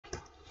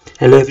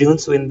Hello everyone,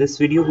 so in this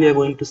video we are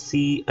going to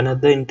see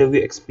another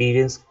interview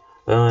experience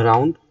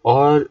round,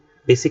 or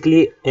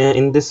basically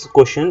in this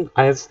question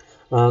I have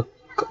uh,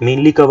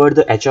 mainly covered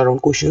the HR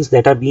round questions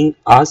that are being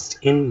asked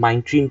in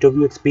Mindtree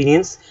interview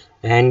experience,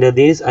 and there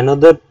are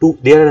another two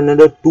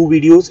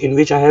videos in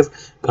which I have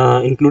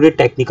included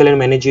technical and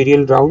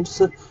managerial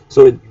rounds.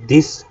 So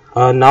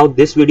now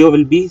this video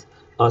will be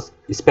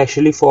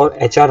especially for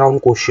HR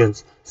round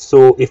questions.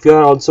 So if you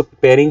are also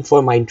preparing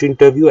for Mindtree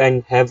interview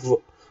and have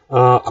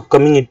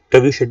upcoming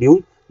interview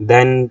schedule,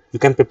 then you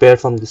can prepare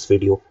from this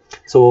video.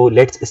 So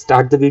let's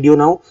start the video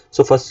now.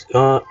 So first,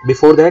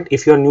 before that,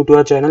 if you are new to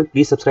our channel,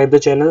 please subscribe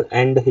the channel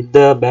and hit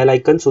the bell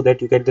icon so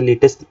that you get the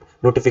latest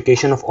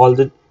notification of all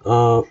the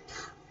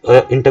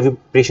interview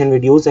preparation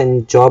videos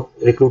and job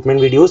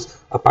recruitment videos.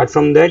 Apart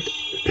from that,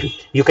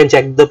 you can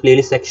check the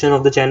playlist section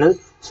of the channel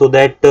so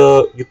that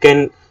you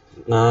can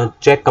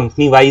check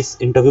company wise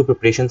interview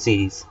preparation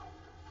series.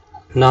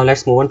 Now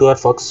let's move on to our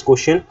first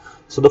question.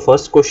 So the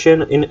first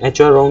question in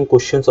HR round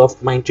questions of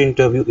Mindtree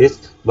interview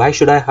is, why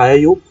should I hire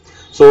you?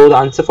 So the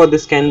answer for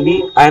this can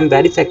be, I am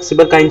very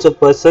flexible kinds of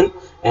person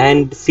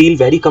and feel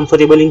very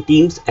comfortable in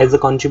teams as a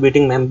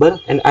contributing member,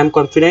 and I am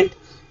confident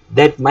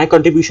that my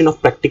contribution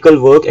of practical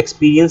work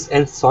experience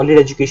and solid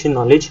education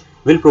knowledge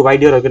will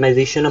provide your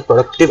organization a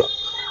productive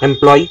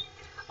employee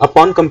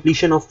upon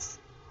completion of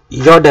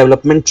your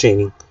development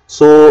training.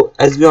 So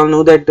as we all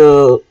know that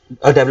a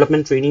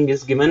development training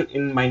is given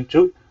in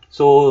Mindtree,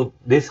 so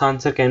this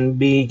answer can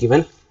be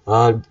given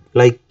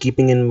like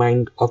keeping in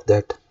mind of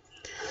that.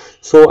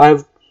 So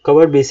I've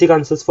covered basic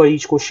answers for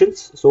each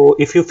questions. So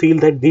if you feel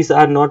that these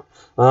are not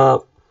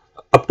up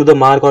to the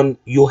mark, on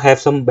you have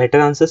some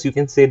better answers, you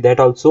can say that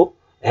also.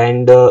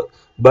 And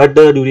but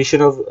the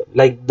duration of,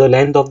 like, the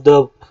length of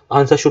the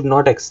answer should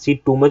not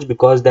exceed too much,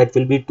 because that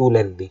will be too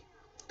lengthy.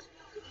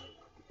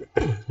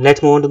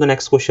 Let's move on to the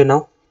next question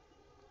now.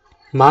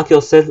 Mark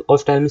yourself or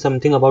tell me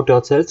something about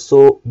yourself.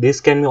 So this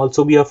can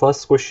also be a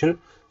first question.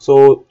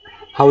 So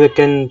how you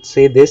can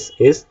say this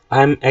is,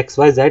 I'm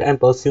XYZ, I'm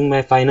pursuing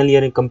my final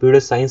year in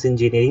computer science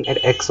engineering at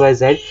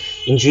XYZ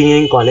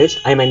engineering college.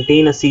 I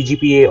maintain a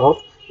CGPA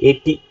of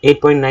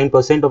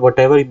 88.9%, or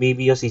whatever it may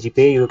be your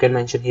CGPA, you can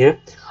mention here.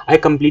 I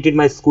completed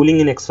my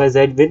schooling in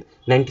XYZ with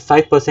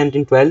 95%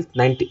 in 12th,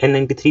 90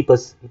 and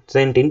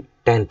 93% in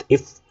 10th.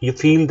 If you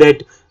feel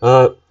that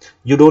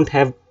you don't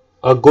have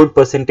a good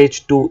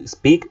percentage to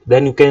speak,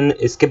 then you can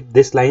skip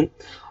this line.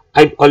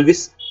 I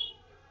always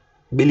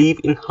believe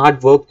in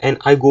hard work and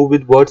I go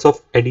with words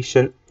of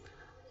addition.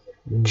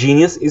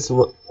 Genius is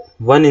 1%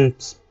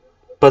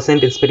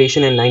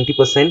 inspiration and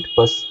 90%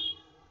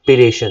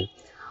 perspiration.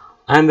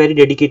 I am very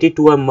dedicated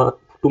to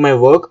my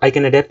work. I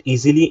can adapt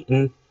easily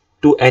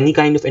into any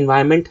kind of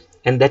environment,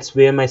 and that's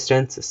where my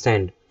strengths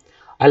stand.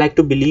 I like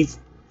to believe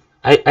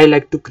I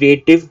like to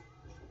creative.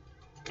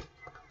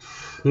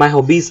 My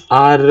hobbies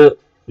are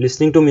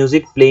listening to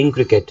music, playing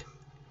cricket.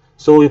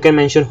 So you can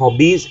mention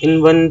hobbies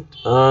in one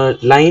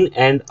line,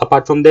 and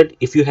apart from that,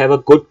 if you have a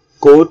good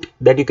quote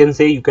that you can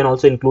say, you can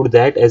also include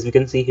that, as we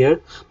can see here.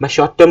 My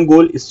short-term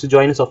goal is to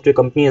join a software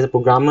company as a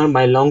programmer.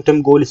 My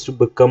long-term goal is to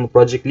become a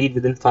project lead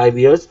within 5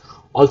 years.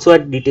 Also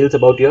add details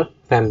about your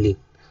family.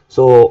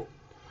 So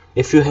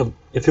if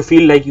you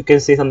feel like you can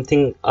say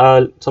something,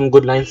 some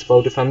good lines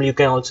about your family, you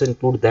can also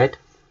include that.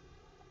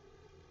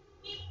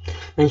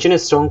 Mention a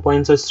strong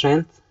points or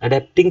strength,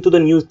 adapting to the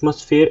new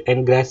atmosphere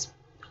and grasp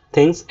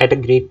things at a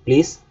great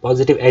pace,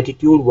 positive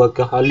attitude,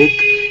 workaholic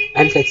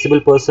and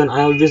flexible person.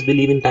 I always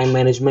believe in time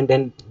management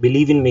and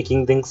believe in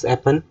making things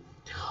happen.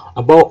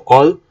 Above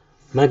all,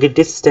 my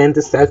greatest strength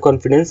is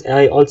self-confidence.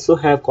 I also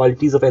have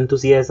qualities of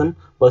enthusiasm,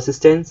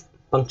 persistence,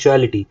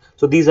 punctuality.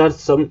 So these are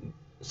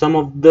some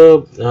of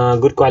the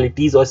good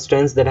qualities or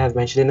strengths that I have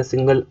mentioned in a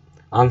single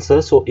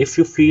answer. So if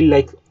you feel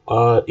like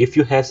if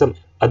you have some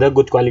other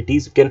good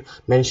qualities, you can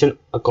mention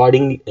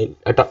accordingly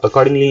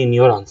in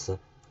your answer.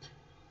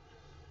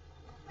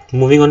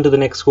 Moving on to the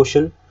next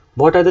question.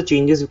 What are the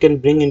changes you can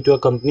bring into a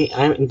company?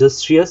 I am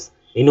industrious,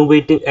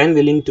 innovative and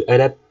willing to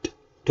adapt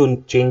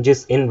to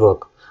changes in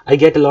work. I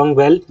get along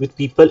well with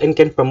people and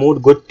can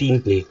promote good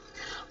team play,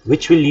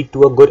 which will lead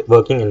to a good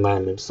working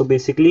environment. So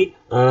basically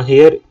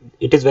here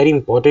it is very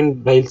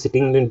important while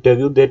sitting in the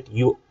interview that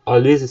you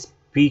always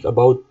speak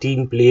about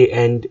team play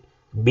and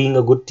being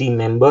a good team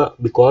member,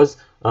 because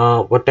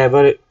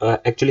whatever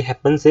actually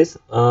happens is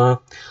uh,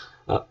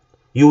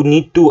 you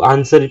need to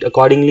answer it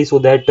accordingly, so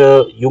that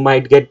you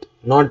might get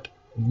not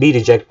be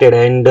rejected,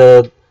 and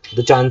the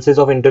chances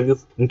of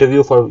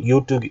interview for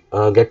you to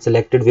get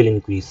selected will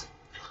increase.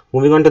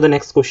 Moving on to the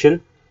next question.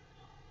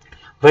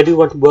 Where do you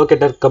want to work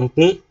at a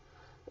company?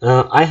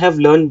 I have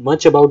learned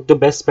much about the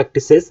best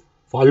practices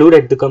followed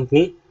at the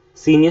company.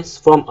 Seniors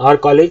from our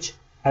college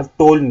have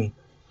told me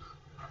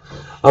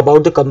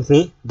about the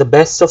company, the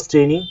best of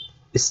training,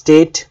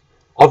 state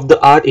of the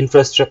art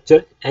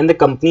infrastructure, and the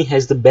company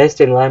has the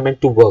best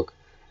environment to work,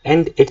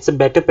 and it's a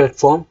better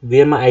platform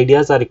where my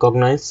ideas are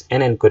recognized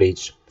and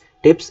encouraged.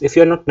 Tips: if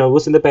you are not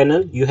nervous in the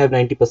panel, you have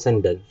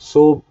 90% done.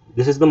 So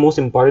this is the most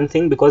important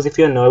thing, because if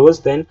you are nervous,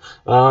 then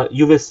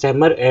you will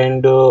stammer,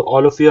 and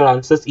all of your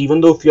answers,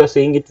 even though if you are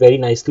saying it very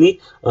nicely,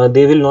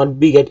 they will not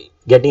be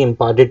getting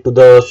imparted to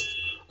the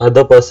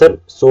other person.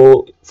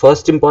 So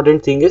first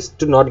important thing is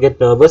to not get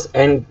nervous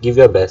and give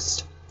your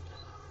best.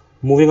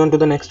 Moving on to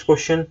the next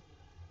question: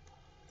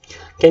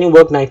 can you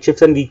work night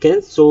shifts and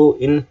weekends? So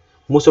in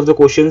most of the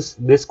questions,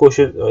 this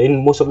question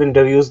in most of the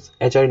interviews,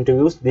 HR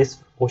interviews,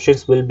 these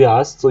questions will be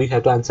asked, so you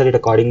have to answer it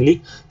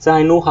accordingly. So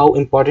I know how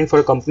important for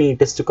a company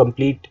it is to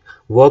complete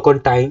work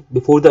on time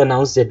before the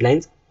announced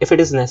deadlines. If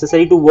it is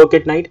necessary to work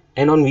at night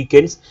and on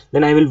weekends,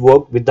 then I will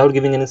work without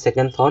giving any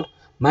second thought.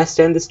 My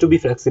stand is to be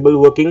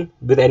flexible working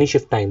with any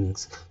shift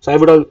timings. So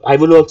I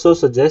will also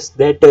suggest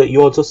that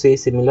you also say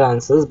similar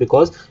answers,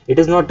 because it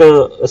is not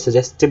a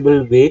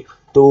suggestible way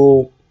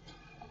to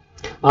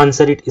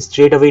answer it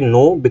straight away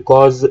no,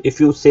 because if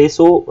you say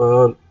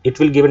so, it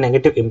will give a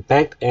negative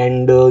impact,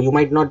 and you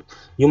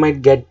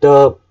might get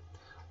or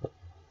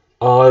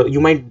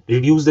you might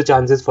reduce the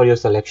chances for your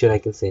selection, I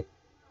can say.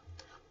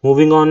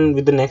 Moving on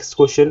with the next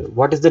question: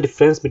 what is the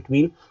difference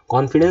between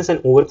confidence and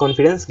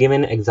overconfidence? Give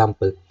an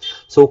example.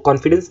 So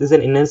confidence is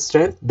an inner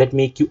strength that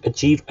make you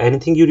achieve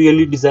anything you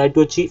really desire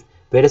to achieve,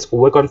 whereas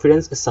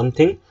overconfidence is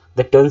something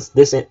that turns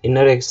this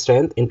inner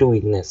strength into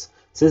weakness,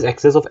 since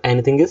excess of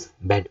anything is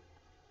bad.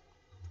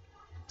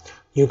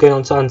 You can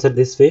also answer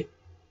this way: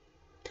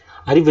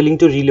 are you willing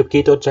to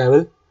relocate or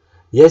travel?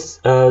 Yes,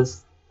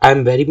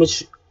 I'm very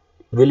much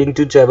willing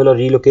to travel or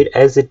relocate,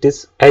 as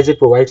it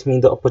provides me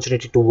the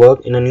opportunity to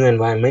work in a new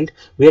environment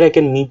where I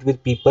can meet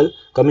with people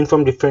coming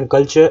from different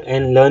culture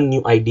and learn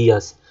new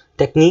ideas,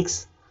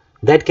 techniques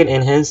that can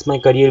enhance my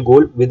career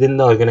goal within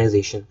the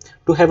organization.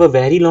 To have a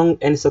very long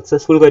and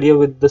successful career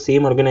with the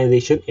same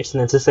organization, it's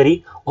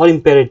necessary or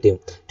imperative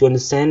to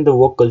understand the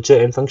work culture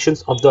and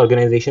functions of the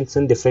organizations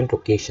in different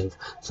locations.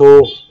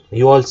 So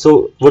you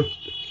also would,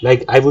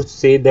 like I would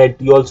say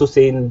that you also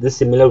say in this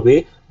similar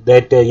way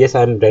that yes,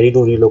 I'm ready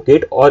to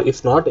relocate, or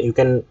if not, you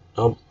can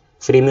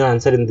frame your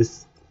answer in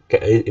this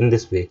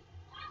way.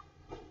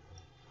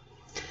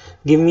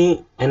 Give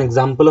me an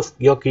example of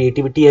your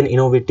creativity and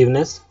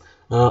innovativeness.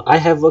 I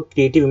have a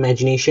creative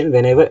imagination.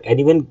 Whenever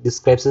anyone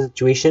describes a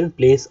situation,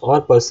 place, or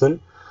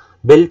person,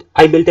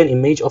 I built an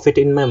image of it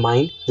in my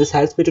mind. This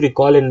helps me to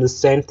recall and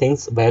understand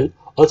things well.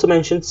 Also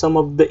mention some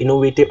of the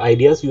innovative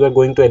ideas you are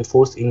going to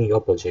enforce in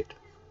your project.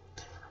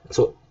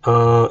 So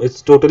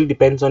it's totally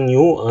depends on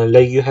you,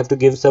 like you have to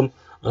give some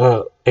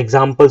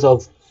examples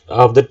of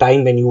the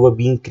time when you were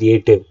being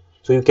creative.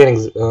 So you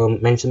can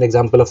mention the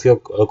example of your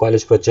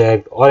college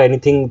project, or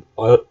anything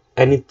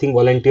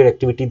volunteer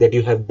activity that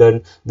you have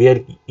done where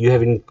you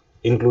have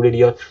included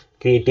your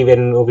creative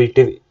and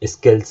innovative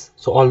skills.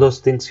 So all those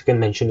things you can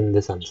mention in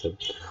this answer.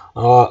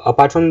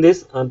 Apart from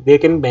this, there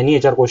can be many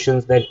HR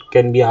questions that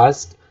can be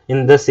asked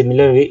in the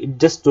similar way. It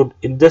just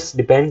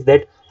depends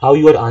that how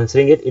you are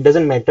answering it. It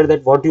doesn't matter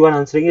that what you are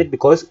answering it,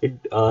 because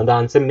the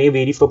answer may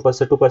vary from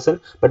person to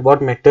person, but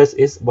what matters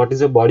is what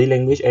is your body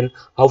language and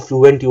how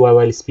fluent you are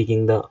while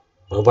speaking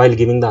while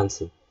giving the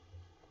answer.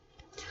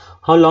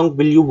 How long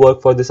will you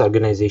work for this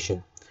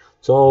organization?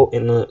 So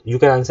you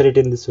can answer it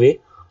in this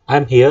way: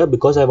 I'm here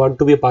because I want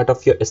to be a part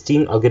of your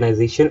esteemed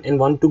organization and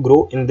want to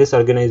grow in this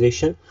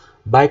organization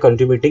by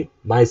contributing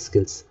my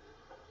skills.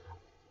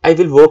 I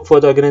will work for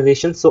the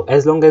organization so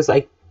as long as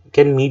I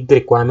can meet the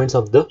requirements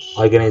of the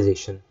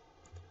organization.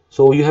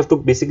 So you have to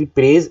basically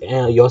praise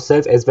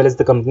yourself as well as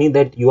the company,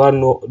 that you are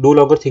no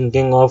longer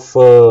thinking of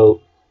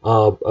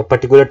a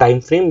particular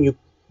time frame.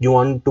 You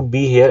want to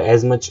be here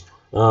as much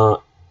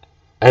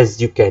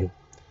as you can.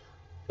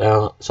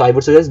 So I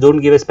would suggest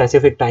don't give a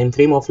specific time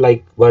frame of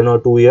like 1 or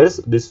 2 years.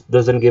 This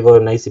doesn't give a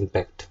nice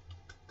impact.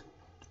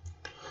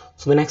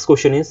 So the next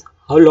question is,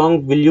 how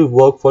long will you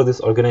work for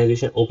this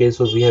organization? Okay,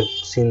 so we have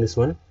seen this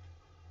one.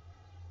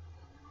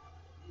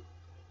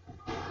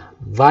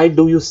 Why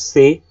do you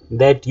say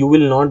that you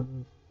will not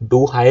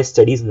do higher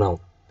studies now?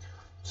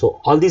 So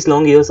all these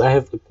long years I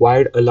have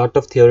acquired a lot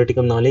of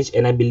theoretical knowledge,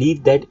 and I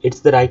believe that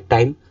it's the right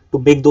time to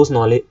make those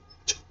knowledge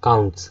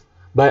counts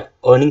by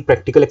earning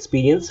practical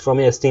experience from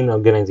an esteemed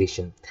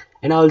organization.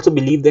 And I also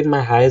believe that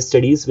my higher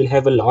studies will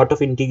have a lot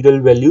of integral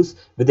values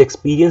with the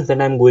experience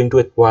that I'm going to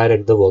acquire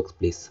at the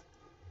workplace.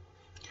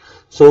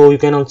 So you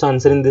can also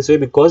answer in this way,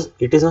 because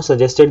it is not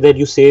suggested that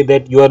you say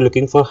that you are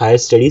looking for higher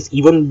studies,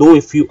 even though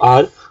if you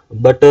are,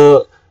 but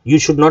you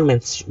should not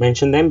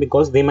mention them,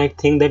 because they might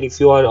think that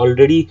if you are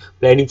already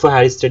planning for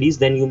higher studies,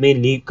 then you may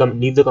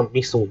leave the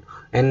company soon,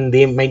 and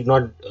they might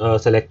not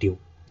select you.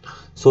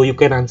 So you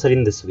can answer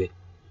in this way: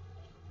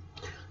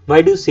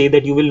 why do you say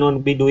that you will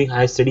not be doing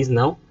higher studies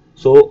now?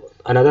 So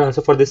another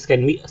answer for this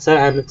can be, sir,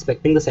 I am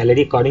expecting the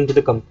salary according to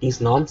the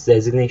company's norms,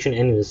 designation,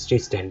 and industry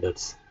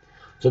standards.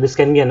 So this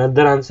can be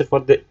another answer for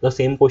the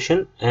same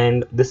question,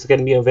 and this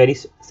can be a very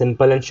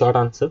simple and short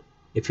answer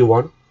if you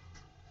want.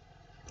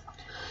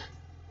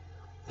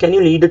 Can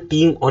you lead a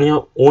team on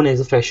your own as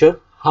a fresher?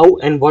 How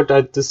and what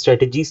are the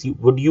strategies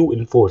would you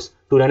enforce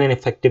to run an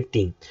effective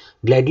team?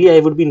 Gladly, I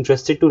would be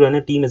interested to run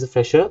a team as a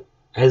fresher.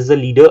 as the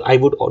leader, I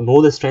would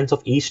know the strengths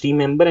of each team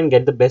member and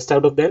get the best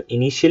out of them.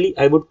 Initially,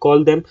 I would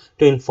call them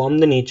to inform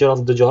the nature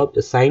of the job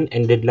assigned,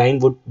 and deadline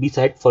would be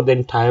set for the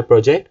entire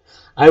project.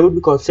 I would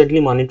be constantly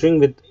monitoring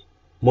with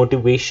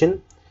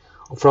motivation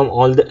from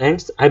all the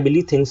ends. I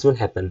believe things will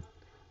happen.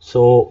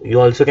 So you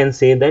also can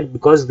say that,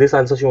 because this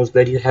answer shows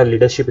that you have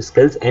leadership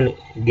skills, and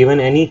given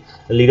any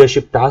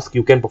leadership task,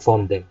 you can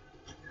perform them.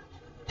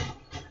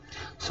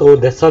 So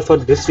that's all for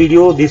this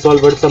video. These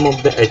all were some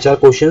of the HR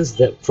questions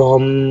that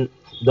from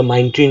the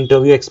Mindtree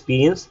interview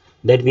experience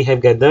that we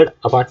have gathered.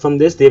 Apart from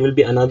this, there will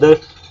be another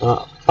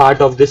part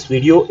of this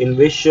video in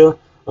which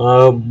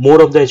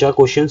more of the HR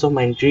questions of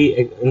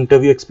Mindtree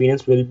interview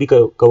experience will be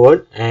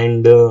covered.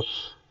 And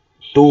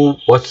to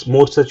watch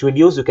more such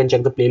videos, you can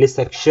check the playlist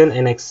section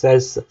and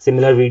access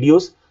similar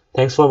videos.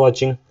 Thanks for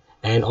watching,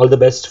 and all the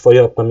best for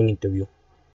your upcoming interview.